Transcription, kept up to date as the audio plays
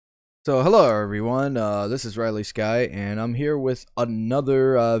So hello everyone, this is Riley Sky, and I'm here with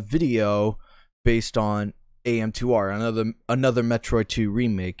another video based on AM2R, another Metroid 2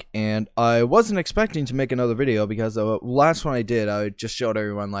 remake. And I wasn't expecting to make another video because the last one I did, I just showed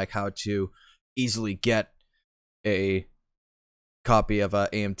everyone like how to easily get a copy of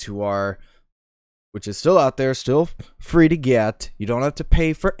AM2R, which is still out there, still free to get. You don't have to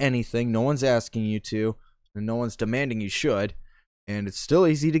pay for anything. No one's asking you to, and no one's demanding you should. And it's still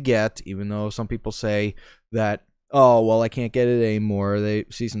easy to get, even though some people say that, oh, well, I can't get it anymore. They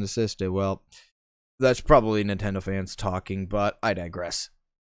cease and desist it. Well, that's probably Nintendo fans talking, but I digress.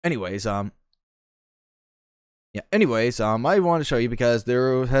 Anyways, I want to show you because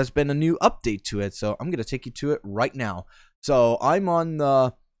there has been a new update to it, so I'm going to take you to it right now. So I'm on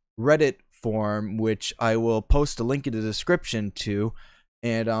the Reddit forum, which I will post a link in the description to,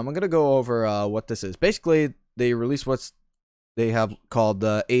 and I'm going to go over what this is. Basically, they released what's they have called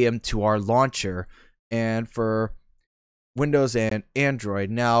the AM2R Launcher, and for Windows and Android.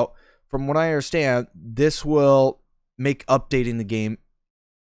 Now, from what I understand, this will make updating the game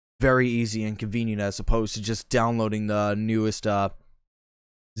very easy and convenient as opposed to just downloading the newest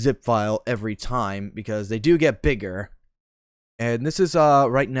zip file every time, because they do get bigger. And this is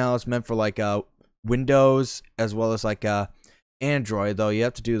right now it's meant for like Windows as well as like Android, though you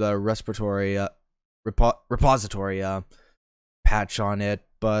have to do the repository patch on it,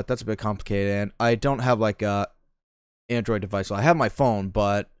 but that's a bit complicated, and I don't have like a Android device. So I have my phone,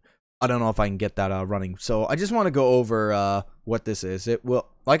 but I don't know if I can get that running. So I just want to go over what this is. It will,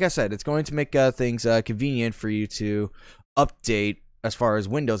 like I said, it's going to make things convenient for you to update as far as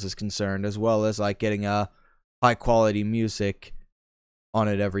Windows is concerned, as well as like getting high quality music on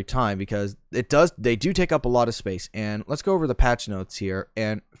it every time, because they do take up a lot of space. And let's go over the patch notes here,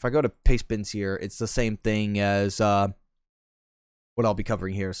 and if I go to paste bins here, it's the same thing as what I'll be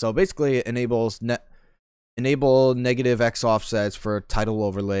covering here. So basically it enable negative X offsets for title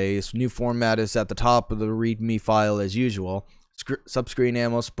overlays. New format is at the top of the readme file as usual. Subscreen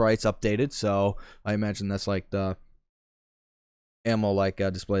ammo sprites updated, so I imagine that's like the ammo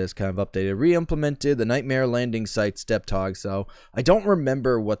display is kind of updated. Re-implemented the Nightmare Landing Site step tog, so I don't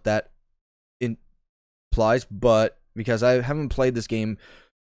remember what that implies, but because I haven't played this game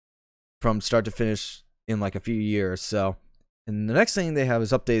from start to finish in like a few years, so. And the next thing they have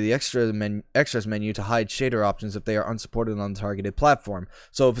is update the extras menu to hide shader options if they are unsupported on the targeted platform.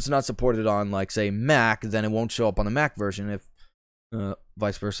 So if it's not supported on, like, say, Mac, then it won't show up on the Mac version. If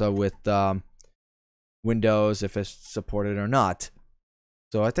vice versa with Windows, if it's supported or not.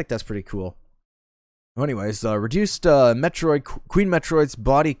 So I think that's pretty cool. Anyways, reduced Queen Metroid's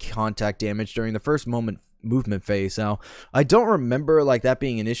body contact damage during the first movement phase. Now, I don't remember like that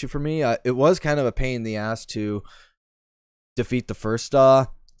being an issue for me. It was kind of a pain in the ass to defeat the first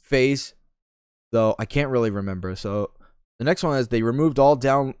phase, though I can't really remember. So the next one is they removed all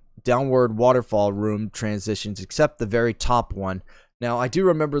downward waterfall room transitions except the very top one. Now I do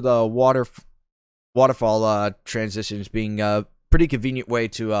remember the waterfall transitions being a pretty convenient way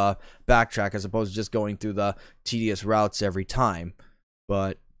to backtrack as opposed to just going through the tedious routes every time.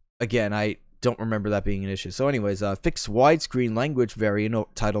 But again, I don't remember that being an issue. So anyways, fix widescreen language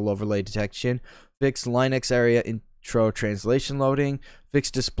variant title overlay detection, fix Linux area intro translation loading,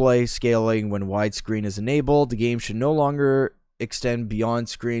 fixed display scaling when widescreen is enabled. The game should no longer extend beyond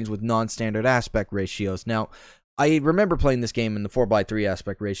screens with non-standard aspect ratios. Now, I remember playing this game in the 4:3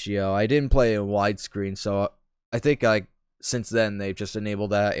 aspect ratio. I didn't play in widescreen, so I think since then they've just enabled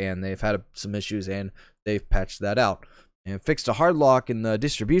that, and they've had some issues, and they've patched that out. And fixed a hard lock in the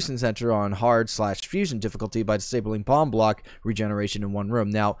distribution center on hard/fusion difficulty by disabling bomb block regeneration in one room.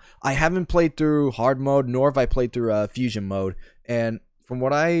 Now, I haven't played through hard mode, nor have I played through fusion mode. And from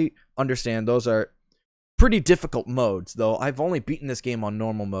what I understand, those are pretty difficult modes, though I've only beaten this game on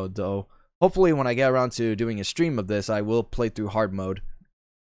normal mode, though. Hopefully, when I get around to doing a stream of this, I will play through hard mode.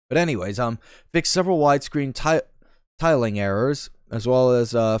 But anyways, fixed several widescreen tiling errors, as well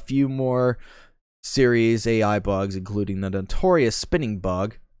as a few more series AI bugs, including the notorious spinning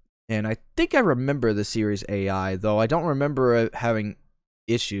bug. And I think I remember the series AI, though I don't remember it having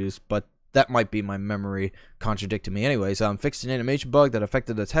issues, but that might be my memory contradicting me. Anyways, fixed an animation bug that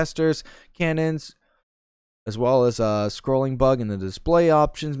affected the testers, cannons, as well as a scrolling bug in the display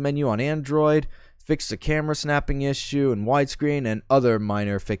options menu on Android, fixed a camera snapping issue in widescreen, and other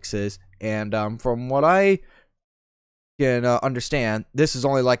minor fixes. And from what I can understand, this is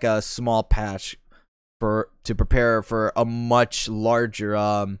only like a small patch to prepare for a much larger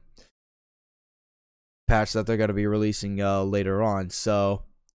patch that they're going to be releasing later on. So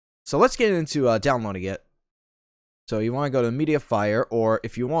let's get into downloading it. So you want to go to MediaFire, or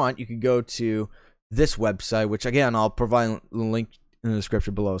if you want, you can go to this website, which again, I'll provide the link in the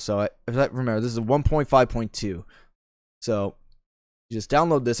description below. So if I remember, this is 1.5.2. So you just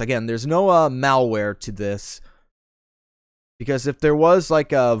download this. Again, there's no malware to this, because if there was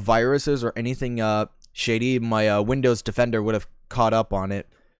like viruses or anything shady, my Windows Defender would have caught up on it.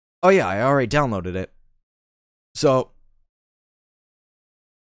 Oh yeah, I already downloaded it. So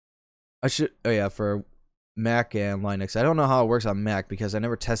I should, oh yeah, for Mac and Linux. I don't know how it works on Mac because I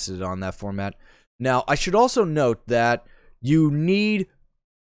never tested it on that format. Now, I should also note that you need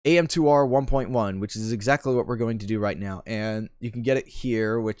AM2R 1.1, which is exactly what we're going to do right now. And you can get it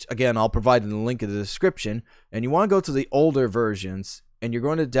here, which, again, I'll provide in the link in the description. And you want to go to the older versions, and you're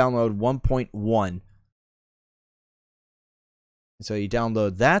going to download 1.1. So you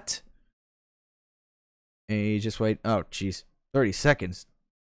download that, and you just wait. Oh, jeez. 30 seconds.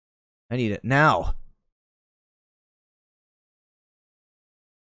 I need it now.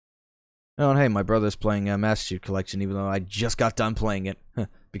 Oh, and hey, my brother's playing Master Chief Collection, even though I just got done playing it.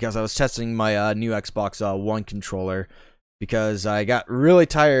 Because I was testing my new Xbox One controller. Because I got really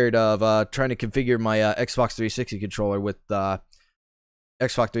tired of trying to configure my Xbox 360 controller with Xbox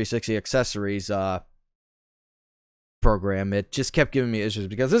 360 accessories program. It just kept giving me issues,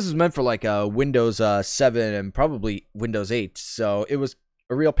 because this is meant for like Windows 7 and probably Windows 8. So it was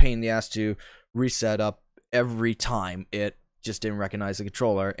a real pain in the ass to reset up every time. It just didn't recognize the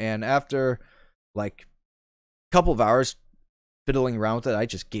controller, and after like a couple of hours fiddling around with it, I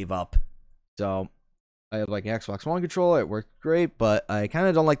just gave up. So I have like an Xbox One controller. It worked great, but I kind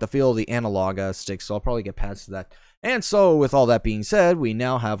of don't like the feel of the analog stick, so I'll probably get past that. And so with all that being said, we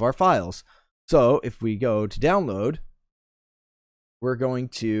now have our files. So if we go to download, we're going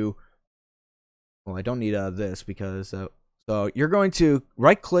to, well, I don't need this, because so you're going to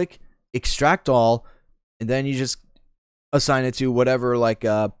right click, extract all, and then you just assign it to whatever like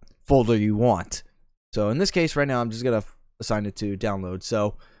folder you want. So in this case right now, I'm just gonna assign it to download.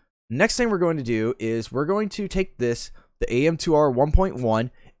 So next thing we're going to do is we're going to take this, the AM2R 1.1,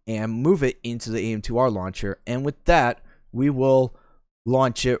 and move it into the AM2R launcher, and with that we will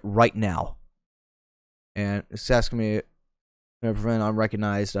launch it right now. And it's asking me prevent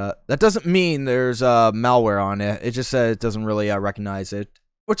unrecognized. That doesn't mean there's malware on it. It just said it doesn't really recognize it,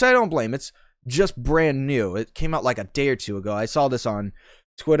 which I don't blame. It's just brand new. It came out like a day or two ago. I saw this on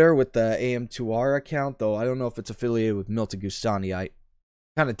Twitter with the AM2R account, though I don't know if it's affiliated with Milton Gustani. I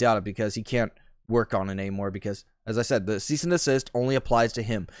kind of doubt it, because he can't work on it anymore, because, as I said, the cease and desist only applies to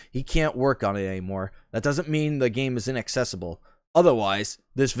him. He can't work on it anymore. That doesn't mean the game is inaccessible. Otherwise,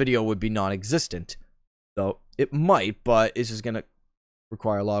 this video would be non-existent. So it might, but it's just going to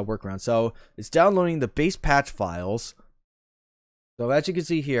require a lot of workaround. So it's downloading the base patch files. So as you can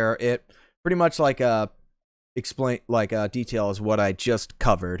see here, it pretty much like details what I just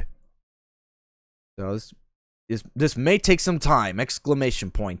covered. So this may take some time! Exclamation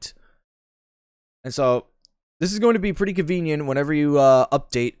point. And so this is going to be pretty convenient whenever you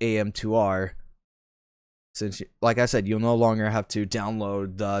update AM2R. Since, like I said, you'll no longer have to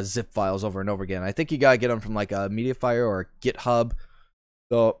download the zip files over and over again. I think you gotta get them from like a MediaFire or GitHub.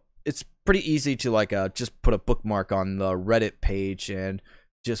 So it's pretty easy to like just put a bookmark on the Reddit page and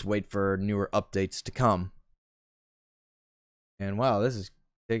just wait for newer updates to come. And wow, this is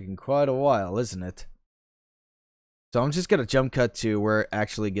taking quite a while, isn't it? So I'm just gonna jump cut to where it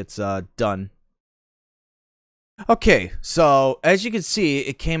actually gets done. Okay, so as you can see,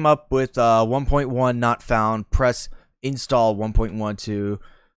 it came up with 1.1 not found. Press install 1.1 to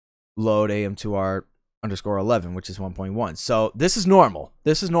load AM2R _11, which is 1.1. So this is normal.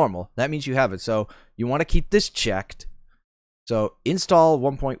 This is normal. That means you have it. So you want to keep this checked. So install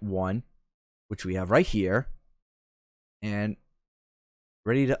 1.1, which we have right here, and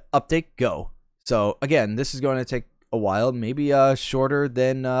ready to update. Go. So again, this is going to take a while, maybe shorter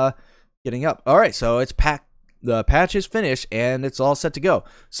than getting up. All right, so it's packed. The patch is finished and it's all set to go.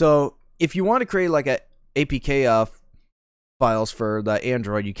 So if you want to create like a APK files for the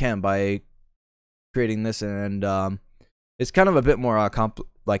Android, you can by creating this, and it's kind of a bit more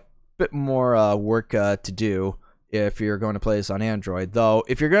work to do if you're going to play this on Android. Though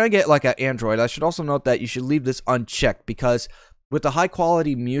if you're going to get like an Android, I should also note that you should leave this unchecked, because with the high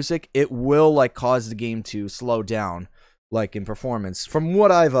quality music, it will like cause the game to slow down like in performance, from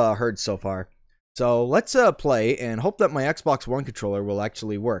what I've heard so far. So let's play and hope that my Xbox One controller will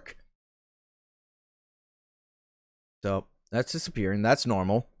actually work. So that's disappearing. That's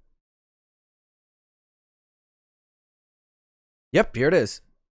normal. Yep, here it is.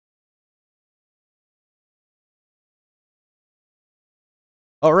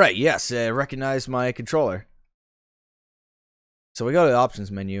 All right, yes, I recognize my controller. So we go to the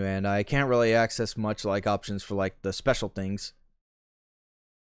options menu, and I can't really access much like options for like the special things.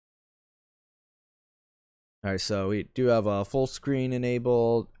 Alright, so we do have a full screen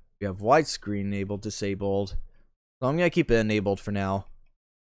enabled. We have widescreen enabled, disabled. So I'm going to keep it enabled for now.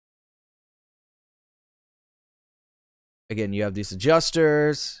 Again, you have these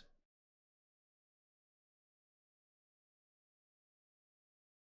adjusters.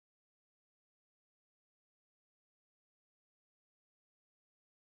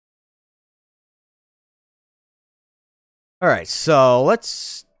 Alright, so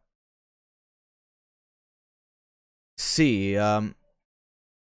let's see. Yeah,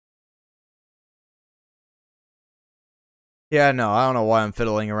 no, I don't know why I'm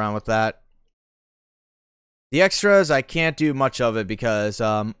fiddling around with that. The extras, I can't do much of it because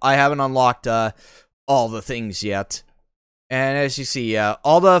I haven't unlocked all the things yet. And as you see,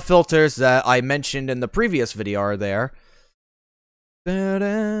 all the filters that I mentioned in the previous video are there.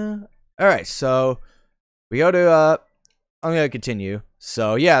 Alright, so we go to, I'm going to continue.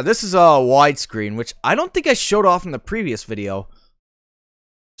 So yeah, this is a widescreen, which I don't think I showed off in the previous video.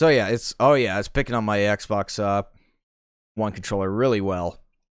 So yeah, it's picking on my Xbox One controller really well.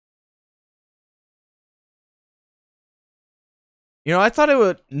 You know, I thought it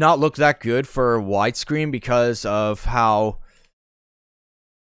would not look that good for widescreen because of how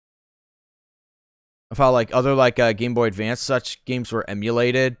like other like Game Boy Advance such games were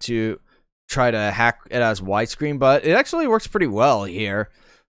emulated to try to hack it as widescreen, but it actually works pretty well here.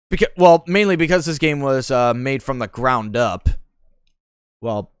 Well, mainly because this game was made from the ground up,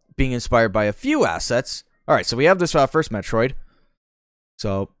 well, being inspired by a few assets. All right, so we have this first Metroid.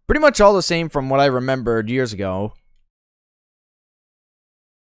 So pretty much all the same from what I remembered years ago.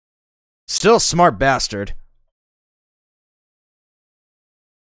 Still a smart bastard.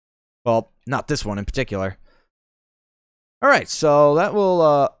 Well, not this one in particular. All right, so that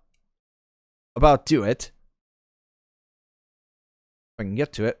will about do it. If I can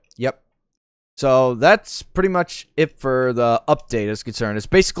get to it. Yep. So that's pretty much it for the update is concerned. It's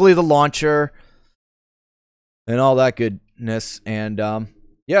basically the launcher and all that goodness. And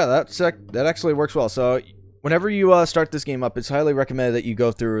yeah, that actually works well. So whenever you start this game up, it's highly recommended that you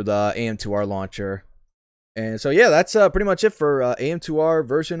go through the AM2R Launcher. And so yeah, that's pretty much it for AM2R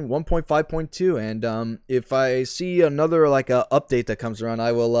version 1.5.2. And if I see another like update that comes around,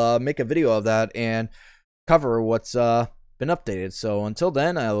 I will make a video of that and cover what's been updated. So until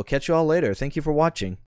then, I will catch you all later. Thank you for watching.